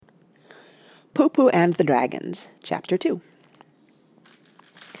Poo-Poo and the Dragons, Chapter 2.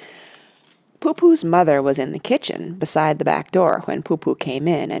 Poo-Poo's mother was in the kitchen beside the back door when Poo-Poo came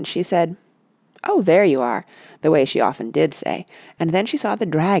in, and she said, "Oh, there you are," the way she often did say, and then she saw the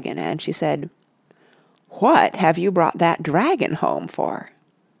dragon, and she said, "What have you brought that dragon home for?"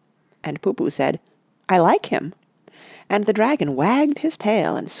 And Poo-Poo said, "I like him." And the dragon wagged his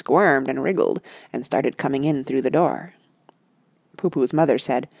tail and squirmed and wriggled and started coming in through the door. Poo-Poo's mother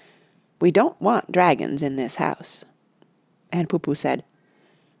said, "We don't want dragons in this house." And Poo-Poo said,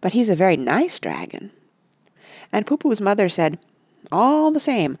 "But he's a very nice dragon." And Poo-Poo's mother said, "All the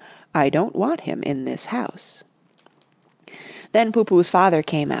same, I don't want him in this house." Then Poo-Poo's father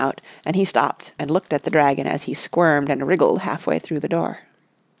came out, and he stopped and looked at the dragon as he squirmed and wriggled halfway through the door.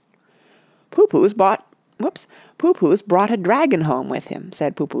 Poo-Poo's brought a dragon home with him,"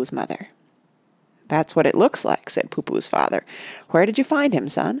 said Poo-Poo's mother. "That's what it looks like," said Poo-Poo's father. "Where did you find him,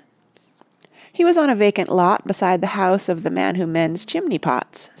 son?" "He was on a vacant lot beside the house of the man who mends chimney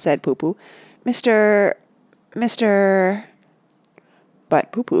pots," said Poo-Poo. Mr.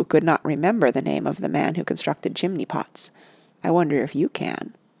 But Poo-Poo could not remember the name of the man who constructed chimney pots. I wonder if you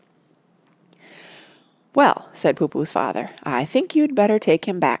can. "Well," said Poo-Poo's father, "I think you'd better take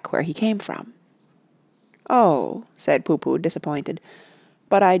him back where he came from." "Oh," said Poo-Poo, disappointed,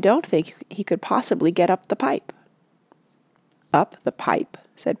 "but I don't think he could possibly get up the pipe." "Up the pipe?"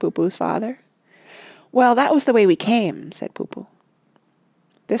 said Poo-Poo's father. "Well, that was the way we came," said Poo-Poo.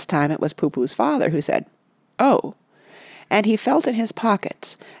 This time it was Poo-Poo's father who said, "Oh," and he felt in his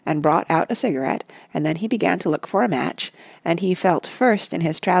pockets and brought out a cigarette, and then he began to look for a match, and he felt first in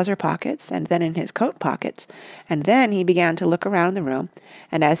his trouser pockets and then in his coat pockets, and then he began to look around the room,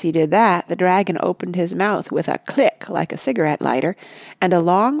 and as he did that the dragon opened his mouth with a click like a cigarette lighter, and a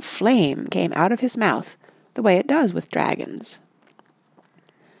long flame came out of his mouth, the way it does with dragons.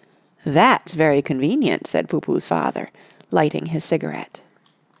 "That's very convenient," said Poo-Poo's father, lighting his cigarette.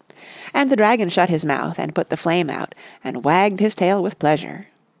 And the dragon shut his mouth and put the flame out, and wagged his tail with pleasure.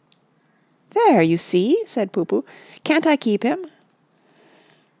 "There, you see," said Poo-Poo. "Can't I keep him?"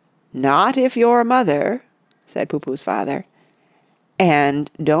 "Not if you're mother," said Poo-Poo's father. "And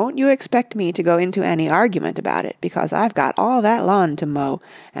don't you expect me to go into any argument about it, because I've got all that lawn to mow,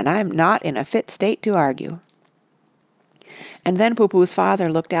 and I'm not in a fit state to argue." And then Poo-Poo's father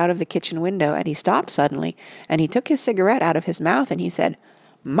looked out of the kitchen window, and he stopped suddenly, and he took his cigarette out of his mouth, and he said,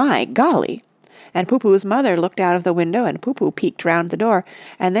 "My golly!" And Poo-Poo's mother looked out of the window, and Poo-Poo peeked round the door,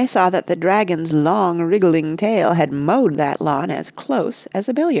 and they saw that the dragon's long wriggling tail had mowed that lawn as close as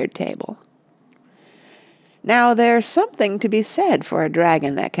a billiard table. "Now there's something to be said for a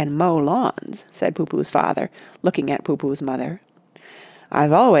dragon that can mow lawns," said Poo-Poo's father, looking at Poo-Poo's mother.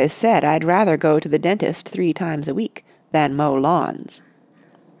 "I've always said I'd rather go to the dentist 3 times a week than mow lawns."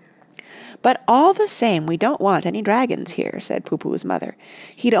 "But all the same we don't want any dragons here," said Poo-Poo's mother.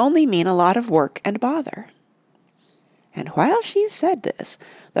 "He'd only mean a lot of work and bother." And while she said this,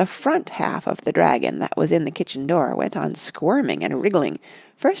 the front half of the dragon that was in the kitchen door went on squirming and wriggling,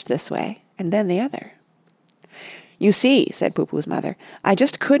 first this way and then the other. "You see," said Poo-Poo's mother, "I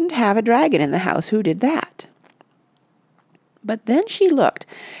just couldn't have a dragon in the house who did that." But then she looked,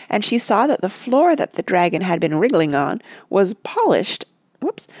 and she saw that the floor that the dragon had been wriggling on was polished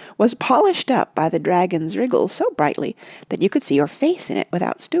up by the dragon's wriggle so brightly that you could see your face in it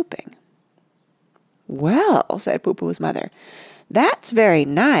without stooping. "Well," said Poo-Poo's mother, "that's very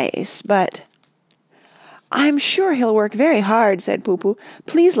nice, but—" "I'm sure he'll work very hard," said Poo-Poo.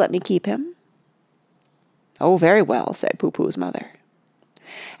 "Please let me keep him." "Oh, very well," said Poo-Poo's mother.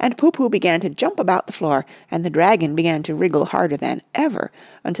 And Poo-Poo began to jump about the floor, and the dragon began to wriggle harder than ever,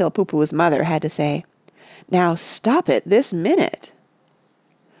 until Poo-Poo's mother had to say, "Now stop it this minute."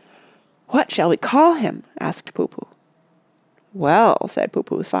 "What shall we call him?" asked Poo-Poo. "Well," said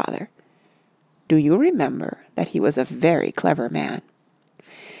Poo-Poo's father, "do you remember that he was a very clever man?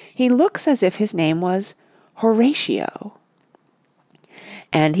 He looks as if his name was Horatio."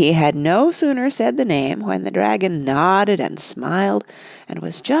 And he had no sooner said the name when the dragon nodded and smiled and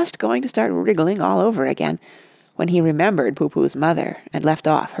was just going to start wriggling all over again, when he remembered Poo-Poo's mother and left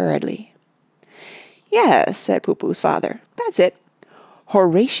off hurriedly. "Yes," said Poo-Poo's father, "that's it.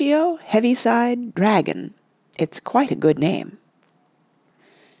 Horatio Heaviside Dragon. It's quite a good name."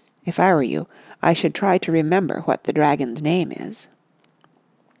 If I were you, I should try to remember what the dragon's name is.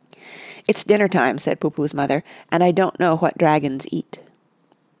 "It's dinner time," said Poo-Poo's mother, "and I don't know what dragons eat."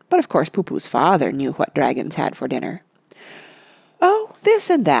 But of course Poo-Poo's father knew what dragons had for dinner. "Oh, this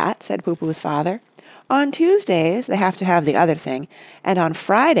and that," said Poo-Poo's father. On Tuesdays, they have to have the other thing, and on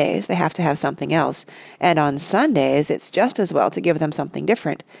Fridays, they have to have something else, and on Sundays, it's just as well to give them something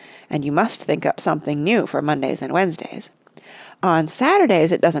different, and you must think up something new for Mondays and Wednesdays. On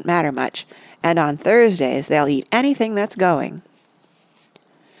Saturdays, it doesn't matter much, and on Thursdays, they'll eat anything that's going."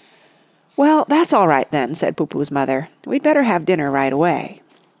 "Well, that's all right then," said Poo-Poo's mother. "We'd better have dinner right away."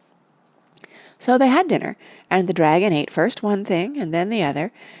 So they had dinner, and the dragon ate first one thing and then the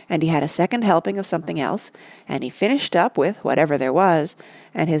other, and he had a second helping of something else, and he finished up with whatever there was,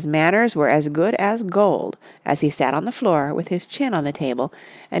 and his manners were as good as gold as he sat on the floor with his chin on the table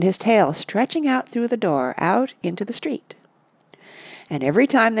and his tail stretching out through the door out into the street. And every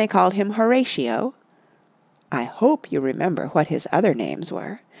time they called him Horatio (I hope you remember what his other names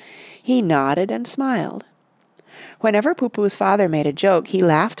were), he nodded and smiled. Whenever Poo-Poo's father made a joke, he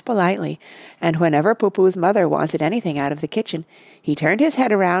laughed politely, and whenever Poo-Poo's mother wanted anything out of the kitchen, he turned his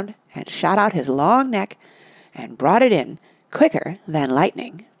head around and shot out his long neck and brought it in quicker than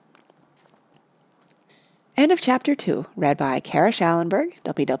lightning. End of Chapter 2, read by Kara Schallenberg,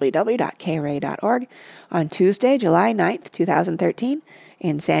 www.kray.org, on Tuesday, July 9th, 2013,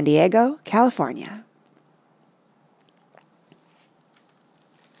 in San Diego, California.